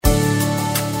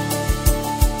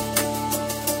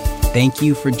Thank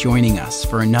you for joining us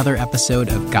for another episode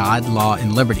of God, Law,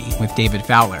 and Liberty with David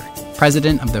Fowler,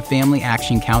 President of the Family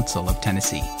Action Council of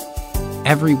Tennessee.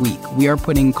 Every week, we are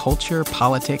putting culture,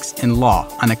 politics, and law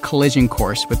on a collision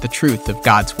course with the truth of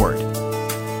God's Word.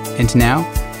 And now,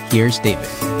 here's David.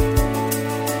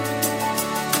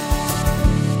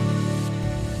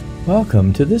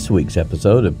 Welcome to this week's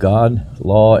episode of God,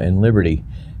 Law, and Liberty.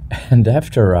 And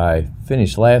after I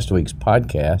finished last week's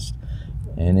podcast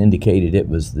and indicated it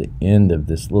was the end of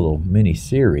this little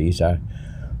mini-series, I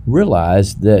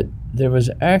realized that there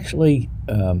was actually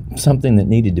something that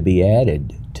needed to be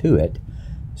added to it.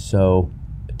 So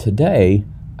today,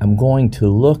 I'm going to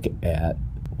look at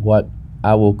what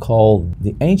I will call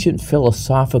the ancient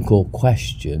philosophical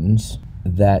questions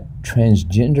that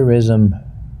transgenderism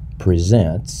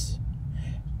presents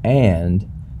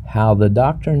and how the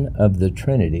doctrine of the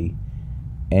Trinity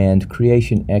and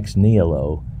creation ex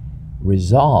nihilo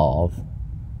resolve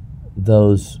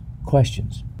those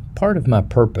questions. Part of my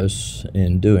purpose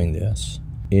in doing this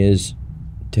is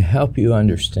to help you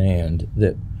understand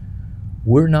that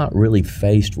we're not really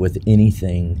faced with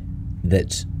anything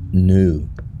that's new.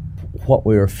 What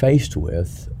we are faced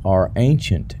with are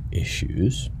ancient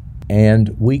issues,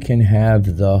 and we can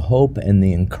have the hope and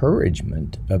the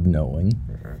encouragement of knowing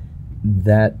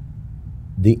that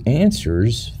the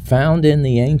answers found in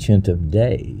the Ancient of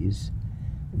Days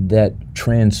that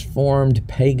transformed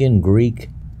pagan Greek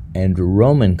and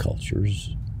Roman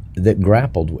cultures that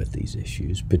grappled with these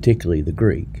issues, particularly the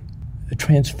Greek,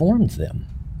 transformed them.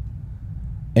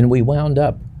 And we wound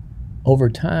up over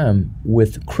time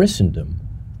with Christendom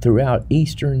throughout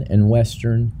Eastern and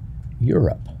Western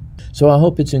Europe. So I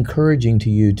hope it's encouraging to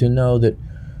you to know that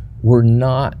we're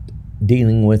not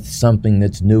dealing with something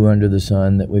that's new under the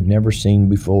sun that we've never seen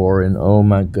before, and oh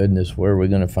my goodness, where are we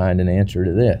going to find an answer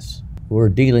to this? We're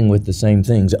dealing with the same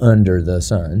things under the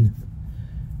sun,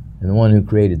 and the one who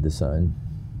created the sun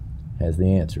has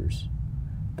the answers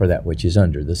for that which is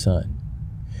under the sun.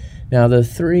 Now, the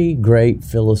three great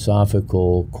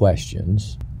philosophical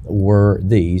questions were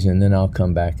these, and then I'll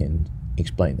come back and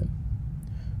explain them.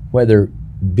 Whether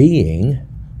being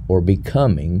or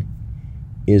becoming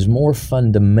is more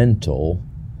fundamental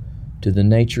to the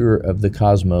nature of the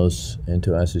cosmos and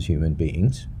to us as human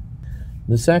beings.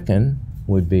 The second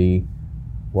would be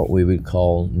what we would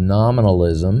call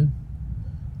nominalism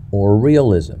or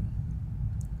realism,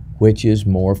 which is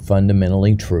more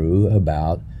fundamentally true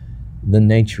about the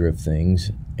nature of things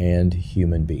and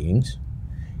human beings.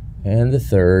 And the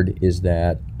third is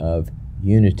that of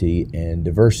unity and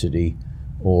diversity,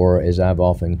 or as I've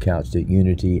often couched it,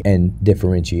 unity and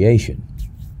differentiation.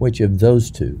 Which of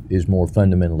those two is more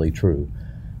fundamentally true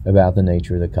about the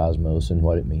nature of the cosmos and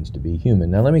what it means to be human?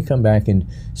 Now let me come back and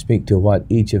speak to what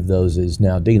each of those is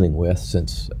now dealing with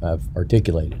since I've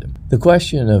articulated them. The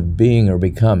question of being or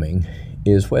becoming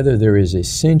is whether there is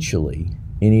essentially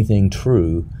anything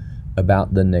true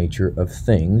about the nature of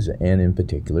things, and in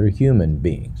particular human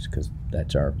beings, because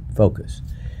that's our focus.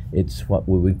 It's what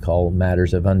we would call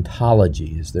matters of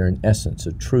ontology. Is there an essence,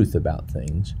 a truth about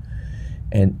things?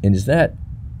 And is that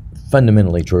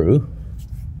fundamentally true,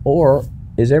 or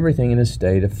is everything in a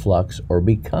state of flux or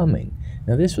becoming?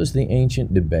 Now, this was the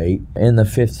ancient debate in the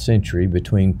 5th century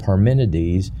between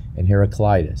Parmenides and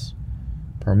Heraclitus.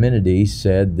 Parmenides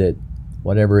said that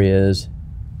whatever is.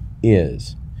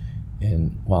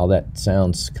 And while that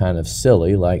sounds kind of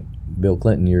silly, like Bill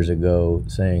Clinton years ago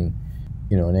saying,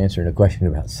 in answering a question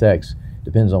about sex,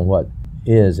 depends on what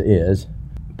is,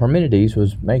 Parmenides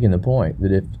was making the point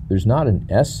that if there's not an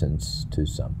essence to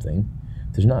something,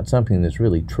 if there's not something that's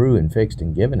really true and fixed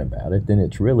and given about it, then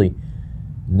it's really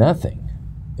nothing.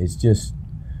 It's just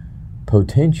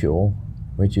potential,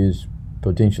 which is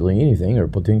potentially anything or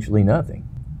potentially nothing.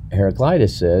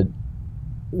 Heraclitus said,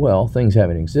 well, things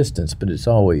have an existence, but it's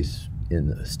always in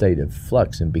a state of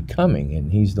flux and becoming,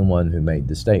 and he's the one who made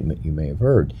the statement you may have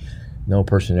heard. No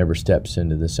person ever steps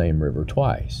into the same river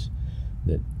twice.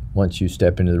 That once you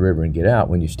step into the river and get out,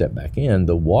 when you step back in,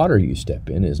 the water you step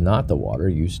in is not the water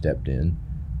you stepped in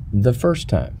the first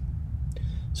time.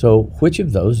 So which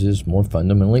of those is more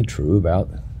fundamentally true about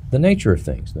the nature of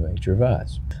things, the nature of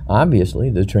us? Obviously,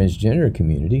 the transgender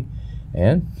community,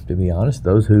 and to be honest,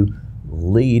 those who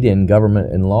lead in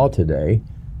government and law today,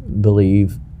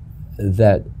 believe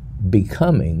that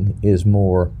becoming is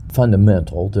more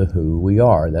fundamental to who we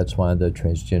are. That's why the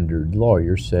transgendered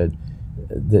lawyer said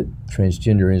that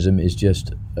transgenderism is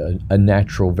just a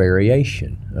natural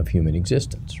variation of human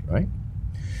existence, right?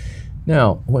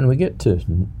 Now, when we get to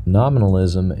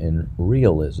nominalism and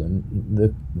realism,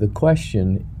 the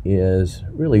question is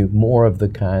really more of the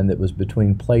kind that was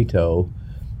between Plato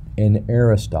and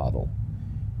Aristotle.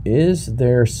 Is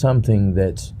there something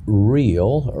that's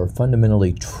real or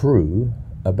fundamentally true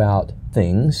about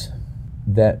things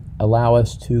that allow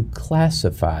us to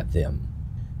classify them?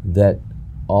 That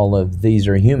all of these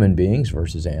are human beings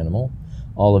versus animal,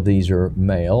 all of these are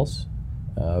males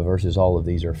versus all of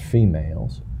these are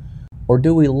females? Or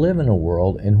do we live in a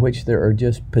world in which there are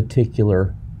just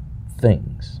particular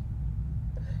things?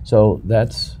 So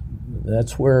that's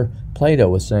where Plato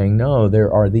was saying, no,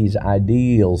 there are these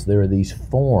ideals, there are these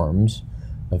forms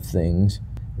of things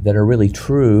that are really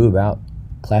true about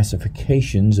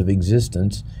classifications of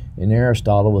existence. And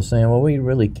Aristotle was saying, well, we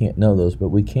really can't know those, but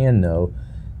we can know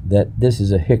that this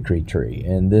is a hickory tree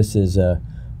and this is a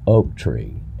oak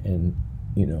tree, and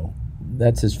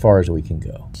that's as far as we can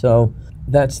go. So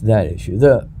that's that issue.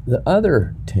 The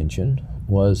other tension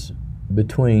was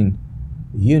between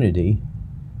unity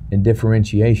and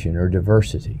differentiation or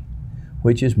diversity.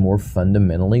 Which is more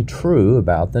fundamentally true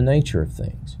about the nature of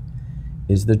things?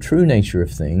 Is the true nature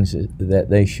of things that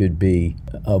they should be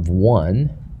of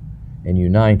one and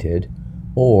united,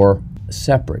 or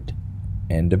separate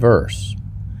and diverse?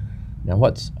 Now,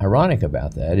 what's ironic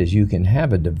about that is you can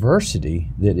have a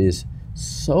diversity that is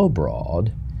so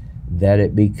broad that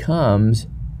it becomes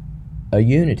a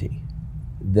unity.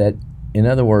 That, in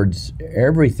other words,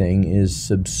 everything is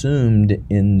subsumed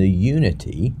in the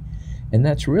unity. And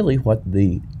that's really what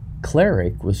the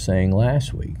cleric was saying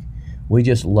last week. We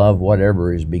just love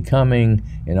whatever is becoming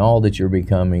and all that you're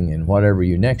becoming and whatever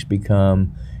you next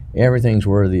become. Everything's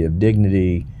worthy of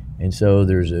dignity. And so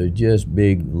there's a just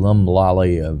big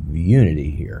lumlolly of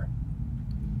unity here.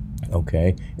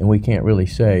 Okay? And we can't really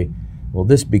say, well,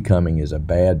 this becoming is a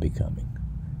bad becoming.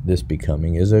 This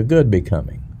becoming is a good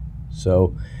becoming.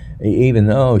 So even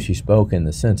though she spoke in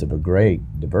the sense of a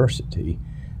great diversity,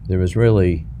 there was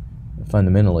really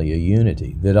fundamentally a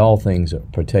unity, that all things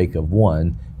partake of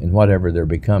one, and whatever they're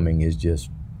becoming is just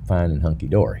fine and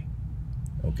hunky-dory.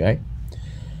 Okay?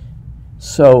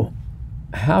 So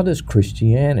how does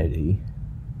Christianity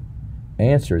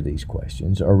answer these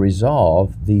questions or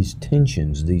resolve these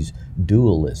tensions, these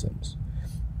dualisms?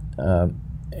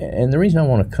 And the reason I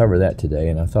want to cover that today,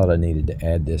 and I thought I needed to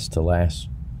add this to last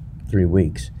 3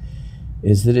 weeks,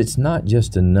 is that it's not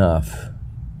just enough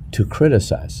to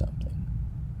criticize something.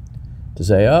 To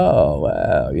say, oh,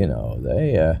 well,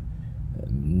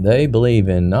 they believe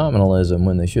in nominalism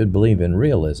when they should believe in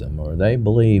realism, or they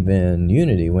believe in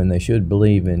unity when they should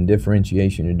believe in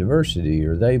differentiation and diversity,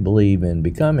 or they believe in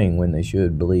becoming when they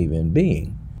should believe in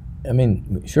being. I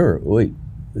mean, sure,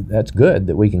 that's good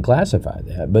that we can classify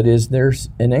that, but is there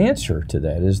an answer to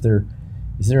that? Is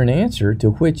there an answer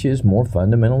to which is more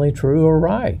fundamentally true or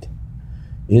right?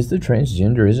 Is the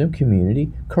transgenderism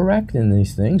community correct in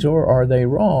these things, or are they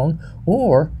wrong?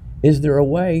 Or is there a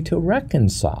way to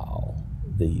reconcile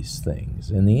these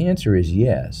things? And the answer is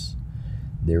yes,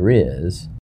 there is,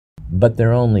 but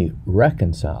they're only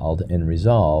reconciled and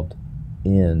resolved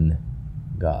in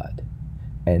God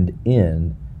and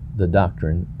in the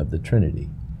doctrine of the Trinity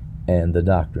and the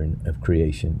doctrine of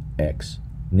creation ex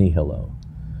nihilo.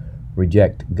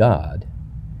 Reject God,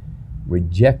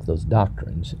 reject those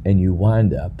doctrines, and you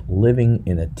wind up living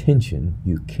in a tension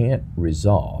you can't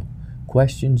resolve,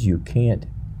 questions you can't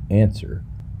answer,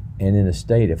 and in a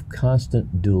state of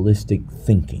constant dualistic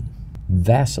thinking,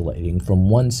 vacillating from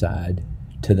one side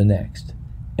to the next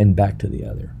and back to the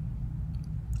other.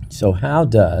 So how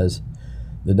does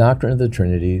the doctrine of the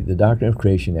Trinity, the doctrine of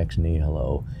creation ex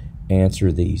nihilo,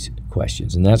 answer these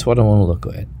questions? And that's what I want to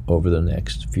look at over the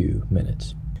next few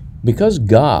minutes. Because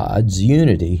God's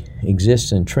unity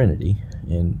exists in Trinity,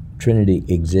 and Trinity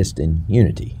exists in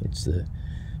unity. It's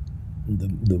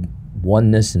the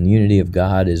oneness and unity of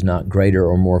God is not greater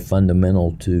or more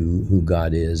fundamental to who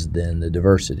God is than the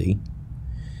diversity.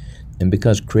 And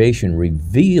because creation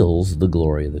reveals the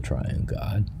glory of the triune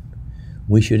God,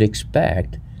 we should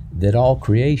expect that all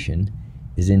creation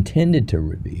is intended to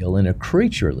reveal in a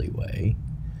creaturely way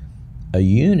a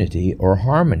unity or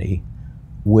harmony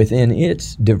within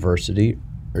its diversity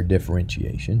or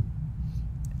differentiation,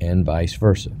 and vice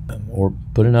versa. Or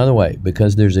put another way,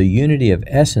 because there's a unity of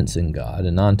essence in God,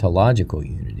 an ontological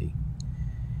unity,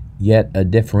 yet a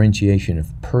differentiation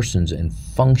of persons and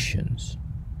functions,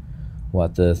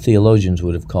 what the theologians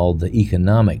would have called the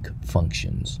economic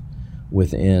functions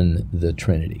within the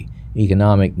Trinity.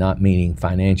 Economic not meaning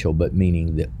financial, but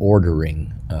meaning the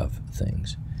ordering of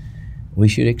things. We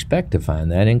should expect to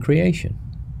find that in creation.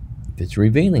 If it's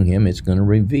revealing Him, it's going to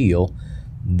reveal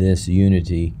this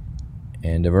unity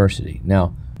and diversity.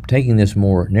 Now, taking this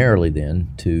more narrowly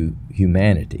then to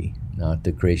humanity, not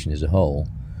the creation as a whole,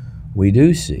 we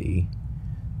do see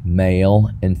male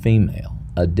and female,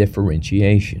 a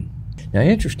differentiation. Now,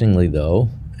 interestingly, though,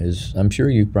 as I'm sure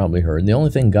you've probably heard, the only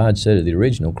thing God said of the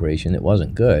original creation that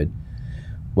wasn't good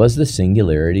was the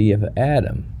singularity of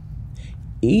Adam,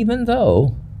 even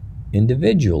though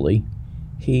individually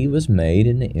he was made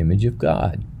in the image of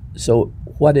God. So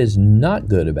what is not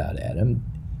good about Adam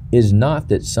is not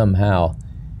that somehow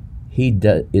he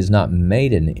is not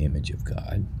made in the image of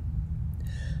God,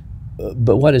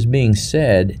 but what is being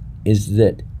said is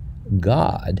that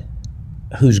God,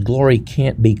 whose glory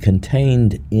can't be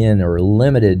contained in or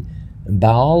limited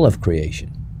by all of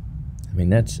creation. I mean,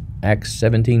 that's Acts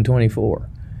 17:24.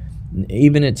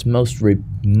 Even its most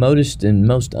remotest and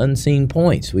most unseen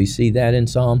points. We see that in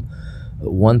Psalm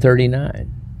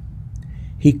 139.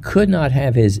 He could not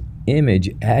have his image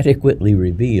adequately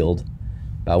revealed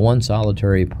by one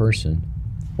solitary person,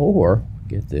 or,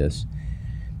 get this,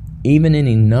 even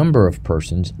any number of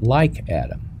persons like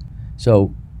Adam.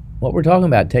 So what we're talking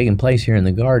about taking place here in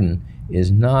the garden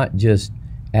is not just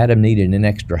Adam needed an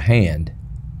extra hand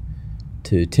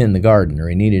to tend the garden, or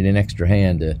he needed an extra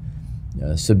hand to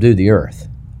subdue the earth.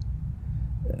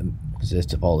 Because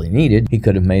that's all he needed. He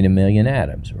could have made 1,000,000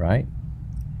 Adams, right?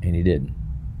 And he didn't.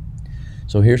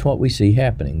 So here's what we see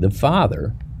happening. The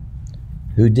Father,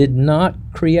 who did not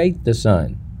create the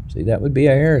Son, see, that would be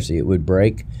a heresy. It would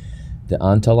break the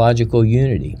ontological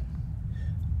unity.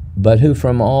 But who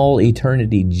from all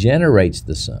eternity generates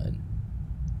the Son,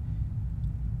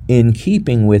 in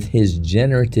keeping with his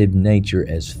generative nature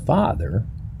as Father,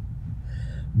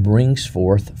 brings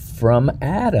forth from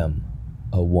Adam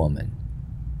a woman.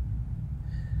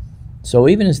 So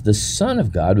even as the Son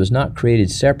of God was not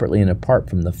created separately and apart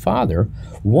from the Father,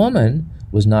 woman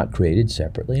was not created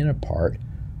separately and apart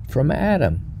from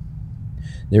Adam.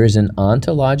 There is an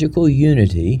ontological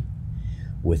unity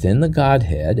within the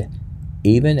Godhead,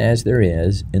 even as there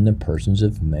is in the persons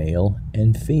of male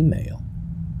and female.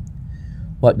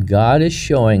 What God is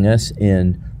showing us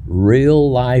in real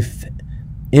life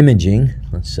imaging,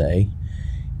 let's say,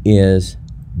 is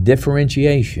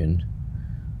differentiation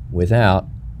without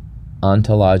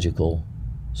ontological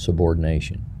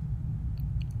subordination.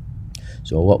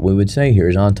 So what we would say here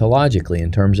is ontologically,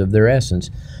 in terms of their essence,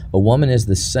 a woman is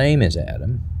the same as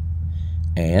Adam,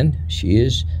 and she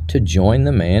is to join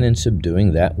the man in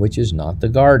subduing that which is not the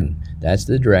garden. That's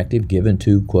the directive given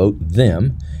to, quote,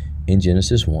 them in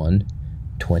Genesis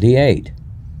 1:28.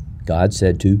 God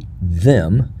said to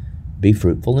them, "Be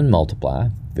fruitful and multiply,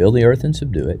 fill the earth and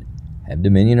subdue it, have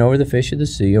dominion over the fish of the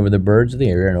sea, over the birds of the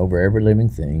air, and over every living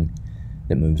thing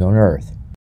that moves on earth."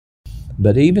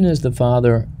 But even as the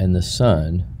Father and the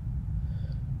Son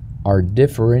are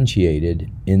differentiated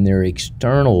in their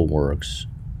external works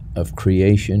of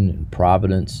creation and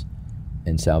providence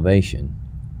and salvation,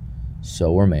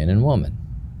 so are man and woman.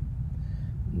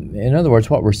 In other words,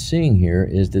 what we're seeing here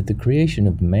is that the creation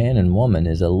of man and woman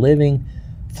is a living,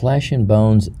 flesh and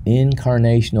bones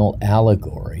incarnational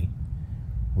allegory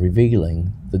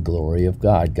revealing the glory of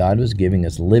God. God was giving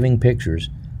us living pictures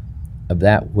of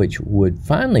that which would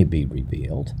finally be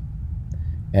revealed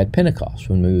at Pentecost,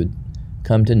 when we would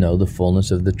come to know the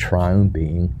fullness of the triune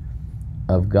being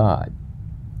of God.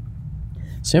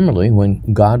 Similarly, when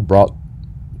God brought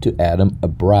to Adam a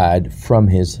bride from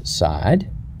his side,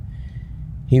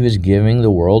 he was giving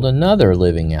the world another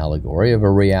living allegory of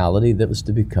a reality that was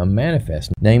to become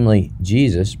manifest, namely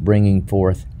Jesus bringing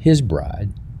forth his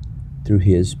bride through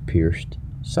his pierced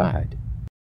side,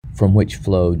 from which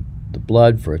flowed the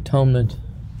blood for atonement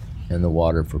and the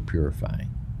water for purifying.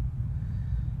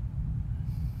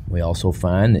 We also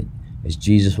find that as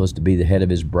Jesus was to be the head of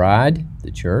his bride,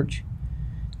 the church,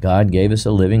 God gave us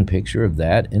a living picture of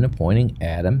that in appointing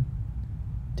Adam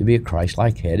to be a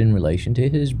Christ-like head in relation to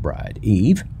his bride,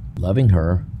 Eve, loving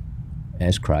her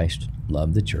as Christ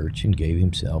loved the church and gave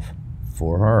himself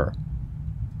for her.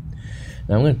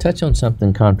 Now I'm going to touch on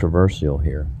something controversial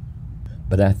here,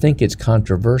 but I think it's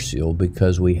controversial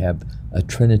because we have a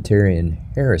Trinitarian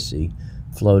heresy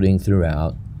floating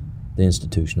throughout the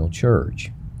institutional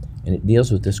church, and it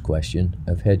deals with this question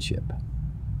of headship.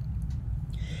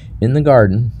 In the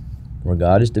garden, where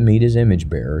God is to meet his image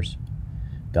bearers,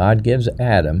 God gives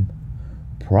Adam,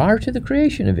 prior to the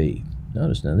creation of Eve,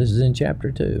 notice now this is in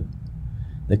chapter 2,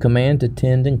 the command to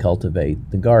tend and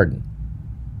cultivate the garden,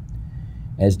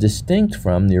 as distinct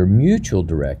from their mutual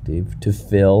directive to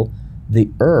fill the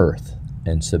earth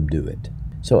and subdue it.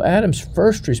 So Adam's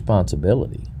first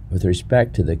responsibility with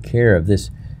respect to the care of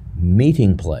this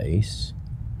meeting place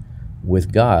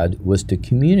with God was to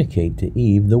communicate to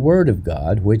Eve the word of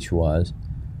God, which was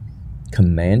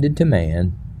commanded to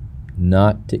man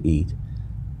not to eat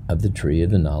of the tree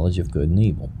of the knowledge of good and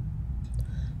evil.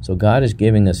 So God is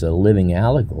giving us a living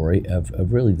allegory of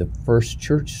really the first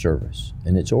church service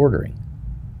and its ordering,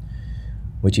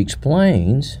 which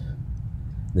explains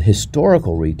the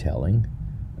historical retelling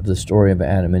of the story of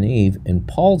Adam and Eve in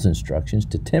Paul's instructions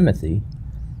to Timothy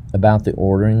about the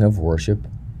ordering of worship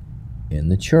in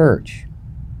the church.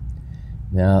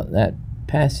 Now, that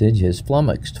passage has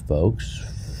flummoxed folks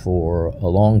for a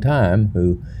long time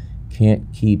who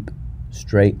can't keep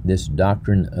straight this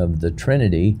doctrine of the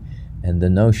Trinity and the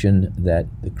notion that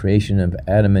the creation of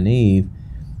Adam and Eve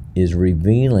is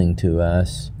revealing to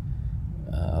us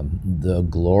the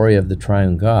glory of the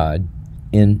triune God.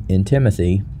 In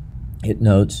Timothy, it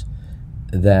notes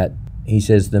that he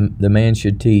says the man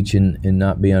should teach and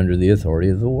not be under the authority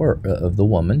of the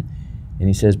woman. And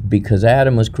he says, because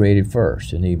Adam was created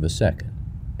first and Eve was second.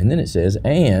 And then it says,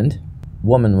 and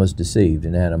woman was deceived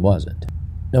and Adam wasn't.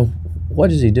 Now,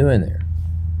 what is he doing there?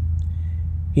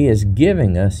 He is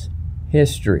giving us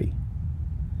history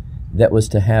that was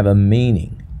to have a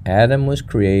meaning. Adam was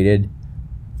created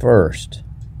first.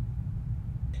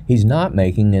 He's not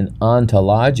making an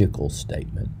ontological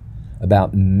statement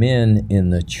about men in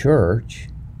the church.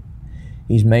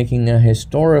 He's making a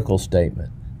historical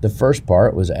statement. The first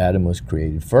part was Adam was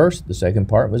created first. The second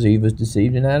part was Eve was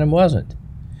deceived and Adam wasn't.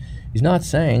 He's not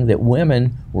saying that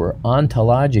women were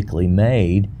ontologically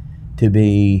made to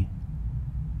be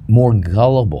more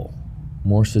gullible,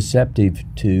 more susceptible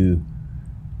to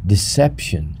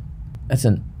deception. That's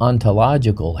an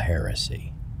ontological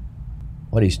heresy.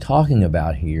 What he's talking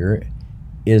about here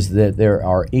is that there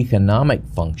are economic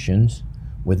functions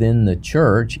within the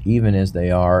church, even as they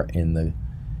are in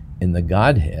the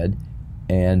Godhead,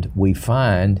 and we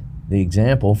find the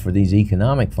example for these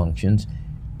economic functions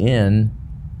in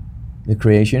the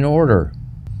creation order.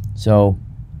 So,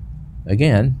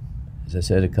 again, as I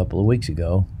said a couple of weeks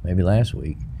ago, maybe last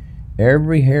week,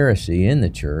 every heresy in the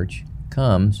church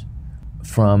comes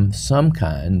from some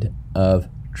kind of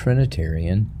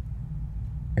Trinitarian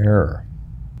error.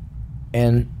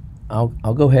 And I'll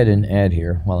go ahead and add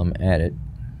here, while I'm at it,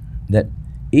 that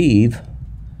Eve,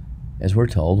 as we're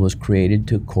told, was created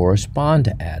to correspond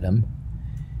to Adam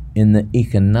in the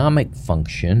economic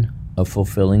function of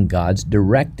fulfilling God's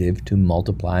directive to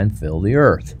multiply and fill the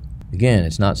earth. Again,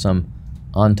 it's not some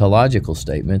ontological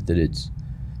statement that it's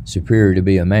superior to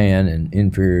be a man and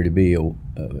inferior to be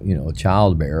a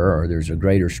childbearer, or there's a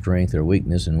greater strength or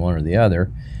weakness in one or the other.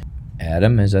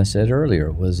 Adam, as I said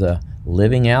earlier, was a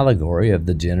living allegory of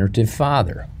the generative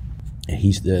father.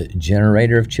 He's the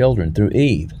generator of children through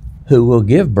Eve, who will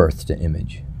give birth to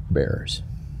image bearers.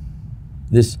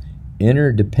 This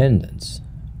interdependence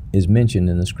is mentioned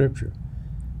in the scripture,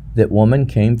 that woman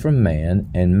came from man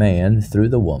and man through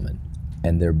the woman,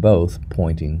 and they're both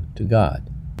pointing to God.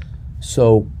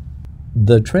 So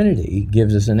the Trinity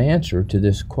gives us an answer to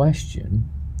this question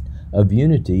of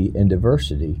unity and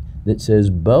diversity that says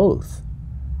both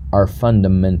are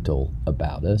fundamental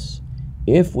about us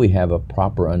if we have a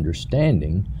proper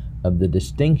understanding of the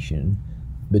distinction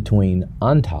between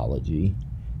ontology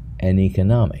and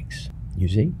economics. You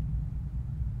see?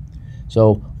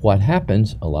 So what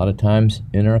happens a lot of times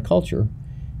in our culture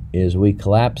is we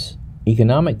collapse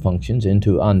economic functions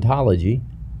into ontology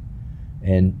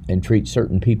and treat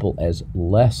certain people as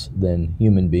less than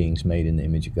human beings made in the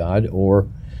image of God, or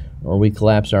we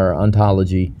collapse our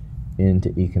ontology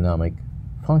into economic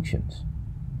functions.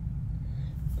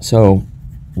 So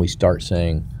we start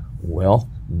saying, well,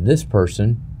 this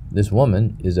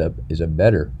woman is a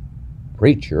better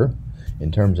preacher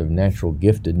in terms of natural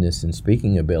giftedness and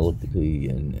speaking ability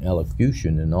and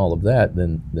elocution and all of that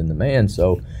than the man,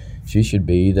 so she should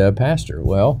be the pastor.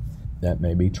 Well, that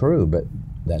may be true, but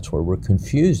that's where we're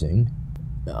confusing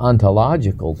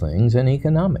ontological things and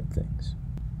economic things.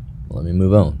 Let me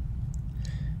move on.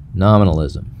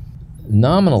 Nominalism.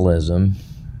 Nominalism,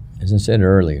 as I said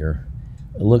earlier,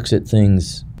 looks at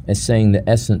things as saying the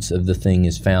essence of the thing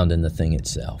is found in the thing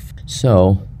itself.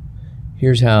 So,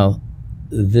 here's how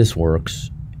this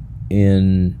works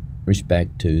in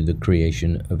respect to the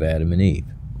creation of Adam and Eve.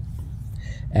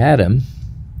 Adam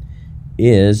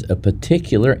is a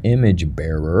particular image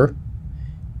bearer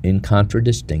in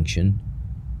contradistinction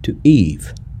to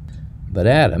Eve. But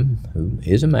Adam, who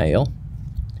is a male,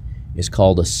 is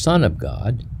called a son of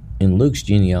God in Luke's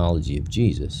genealogy of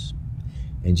Jesus.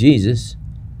 And Jesus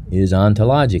is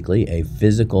ontologically a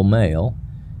physical male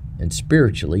and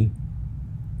spiritually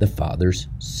the Father's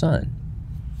son.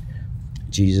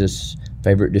 Jesus'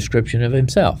 favorite description of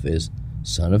himself is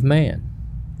Son of Man.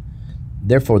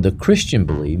 Therefore, the Christian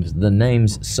believes the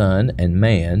names son and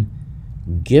man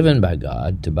given by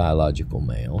God to biological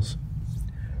males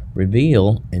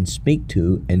reveal and speak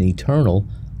to an eternal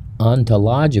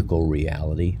ontological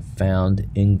reality found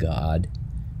in God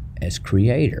as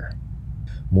creator.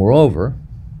 Moreover,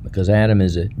 because Adam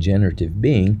is a generative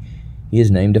being, he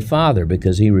is named a father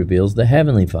because he reveals the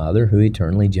heavenly Father who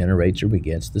eternally generates or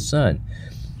begets the Son.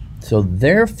 So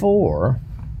therefore,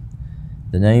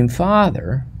 the name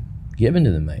Father given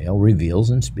to the male reveals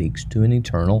and speaks to an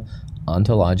eternal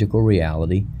ontological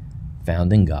reality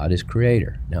found in God as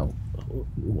creator. Now,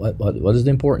 what is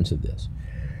the importance of this?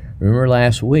 Remember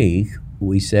last week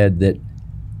we said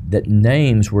that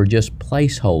names were just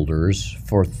placeholders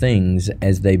for things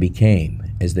as they became,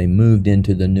 as they moved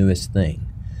into the newest thing.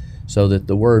 So that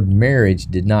the word marriage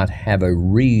did not have a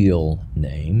real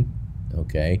name,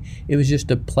 okay? It was just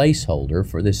a placeholder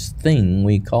for this thing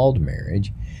we called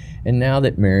marriage. And now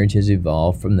that marriage has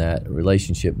evolved from that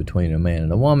relationship between a man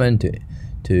and a woman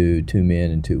to two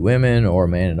men and two women, or a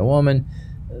man and a woman,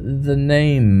 the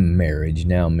name marriage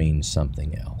now means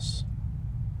something else.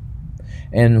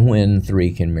 And when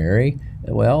three can marry,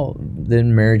 well,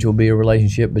 then marriage will be a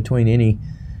relationship between any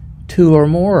two or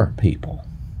more people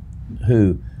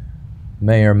who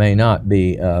may or may not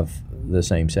be of the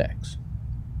same sex.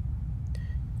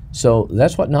 So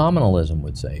that's what nominalism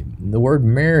would say. The word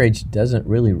marriage doesn't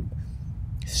really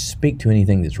speak to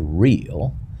anything that's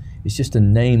real. It's just a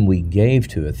name we gave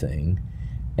to a thing,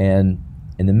 and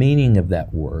the meaning of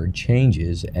that word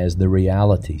changes as the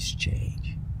realities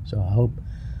change. So I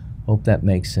hope that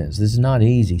makes sense. This is not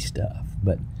easy stuff,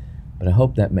 but I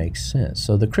hope that makes sense.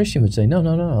 So the Christian would say, no,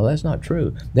 that's not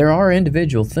true. There are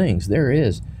individual things. There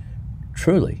is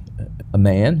truly a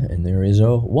man, and there is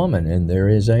a woman, and there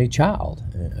is a child,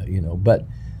 but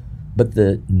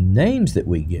the names that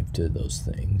we give to those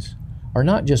things are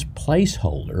not just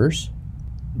placeholders.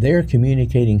 They're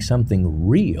communicating something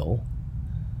real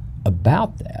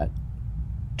about that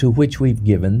to which we've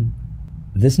given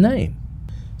this name.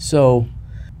 So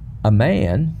a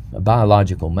man, a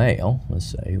biological male, let's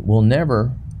say, will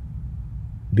never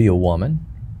be a woman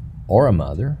or a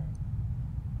mother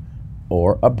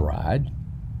or a bride,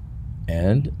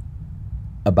 and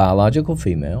a biological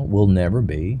female will never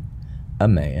be a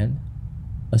man,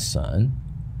 a son,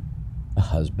 a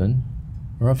husband,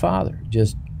 or a father.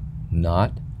 Just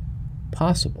not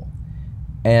possible.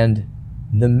 And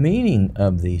the meaning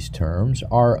of these terms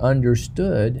are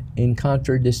understood in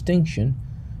contradistinction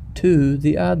to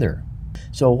the other.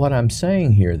 So what I'm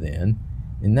saying here then,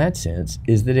 in that sense,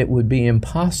 is that it would be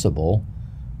impossible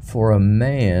for a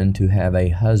man to have a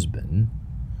husband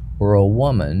or a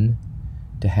woman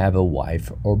to have a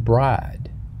wife or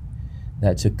bride.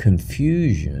 That's a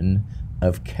confusion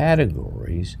of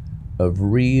categories of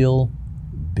real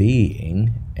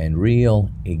being and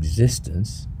real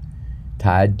existence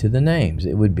tied to the names.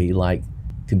 It would be like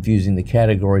confusing the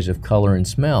categories of color and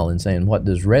smell and saying, what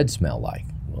does red smell like?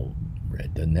 Well,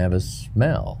 red doesn't have a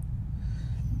smell.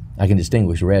 I can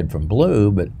distinguish red from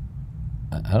blue, but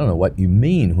I don't know what you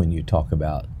mean when you talk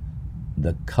about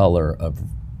the color of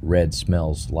red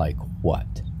smells like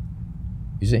what?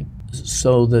 You see?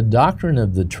 So the doctrine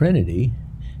of the Trinity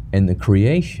and the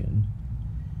creation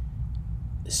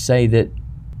say that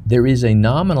there is a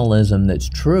nominalism that's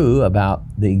true about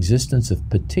the existence of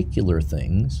particular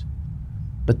things,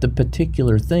 but the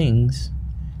particular things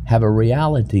have a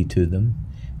reality to them,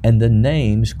 and the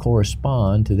names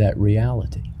correspond to that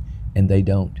reality, and they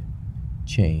don't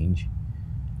change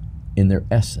in their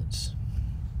essence.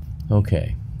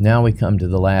 Okay, now we come to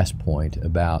the last point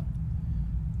about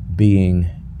being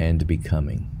and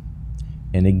becoming.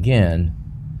 And again,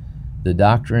 the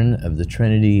doctrine of the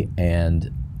Trinity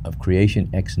and of creation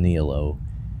ex nihilo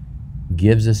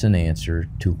gives us an answer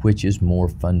to which is more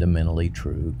fundamentally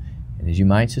true. And as you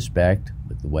might suspect,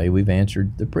 with the way we've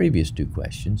answered the previous two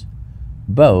questions,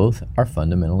 both are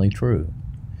fundamentally true.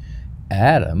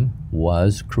 Adam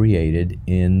was created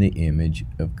in the image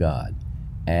of God,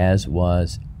 as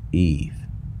was Eve.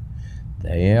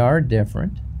 They are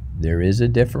different. There is a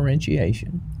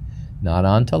differentiation, not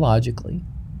ontologically,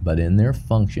 but in their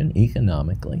function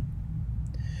economically.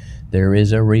 There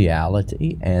is a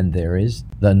reality, and there is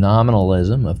the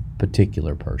nominalism of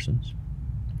particular persons.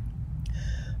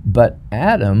 But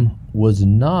Adam was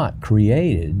not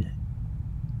created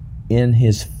in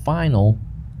his final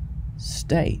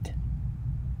state.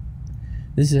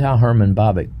 This is how Herman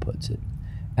Bavinck puts it.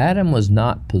 Adam was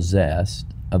not possessed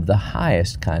of the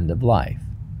highest kind of life.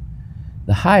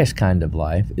 The highest kind of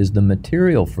life is the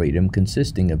material freedom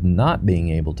consisting of not being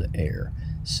able to err,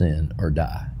 sin, or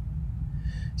die.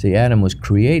 See, Adam was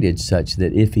created such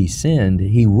that if he sinned,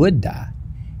 he would die.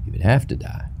 He would have to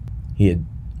die. He had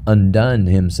undone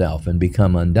himself and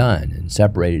become undone and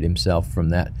separated himself from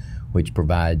that which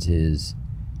provides his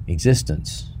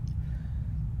existence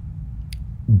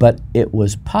But it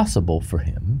was possible for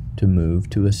him to move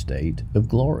to a state of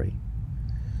glory.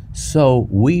 So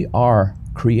we are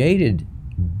created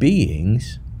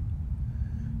beings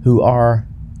who are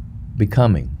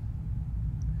becoming.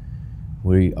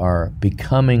 We are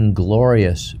becoming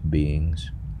glorious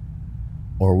beings,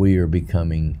 or we are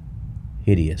becoming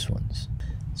hideous ones.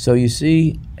 So you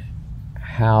see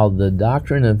how the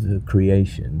doctrine of the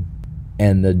creation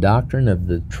and the doctrine of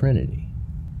the Trinity,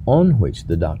 on which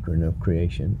the doctrine of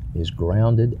creation is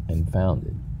grounded and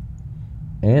founded,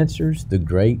 answers the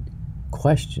great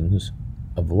questions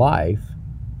of life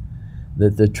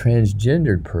that the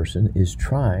transgendered person is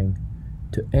trying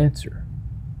to answer.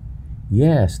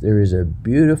 Yes, there is a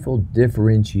beautiful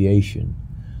differentiation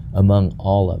among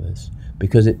all of us,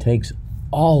 because it takes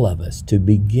all of us to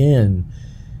begin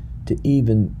to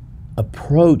even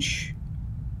approach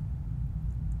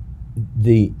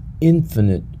the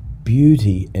infinite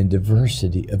beauty and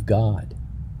diversity of God.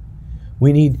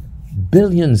 We need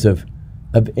billions of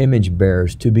image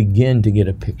bearers to begin to get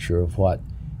a picture of what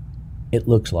it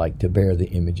looks like to bear the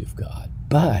image of God.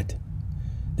 But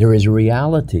there is a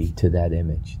reality to that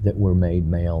image, that we're made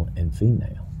male and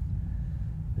female.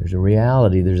 There's a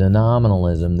reality, there's a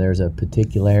nominalism, there's a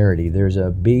particularity, there's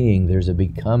a being, there's a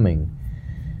becoming.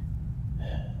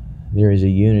 There is a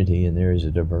unity and there is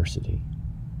a diversity.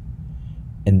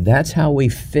 And that's how we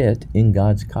fit in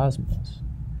God's cosmos.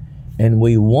 And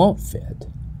we won't fit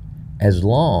as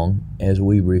long as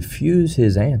we refuse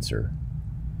His answer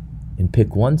and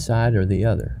pick one side or the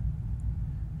other,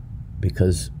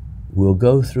 because we'll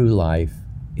go through life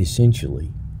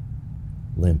essentially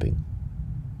limping.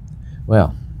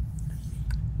 Well,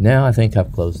 now I think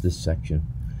I've closed this section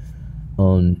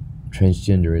on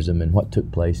transgenderism and what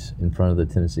took place in front of the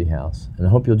Tennessee House. And I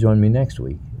hope you'll join me next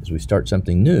week as we start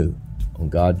something new on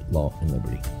God, Law, and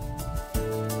Liberty.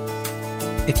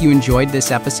 If you enjoyed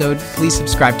this episode, please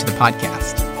subscribe to the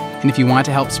podcast. And if you want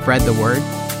to help spread the word,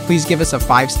 please give us a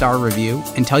 5-star review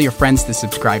and tell your friends to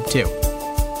subscribe too.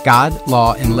 God,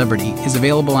 Law, and Liberty is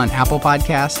available on Apple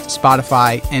Podcasts,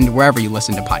 Spotify, and wherever you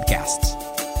listen to podcasts.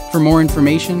 For more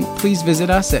information, please visit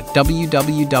us at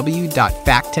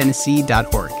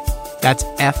www.facttennessee.org. That's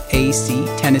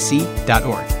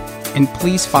factennessee.org. And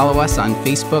please follow us on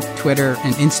Facebook, Twitter,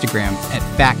 and Instagram at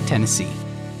Fact Tennessee.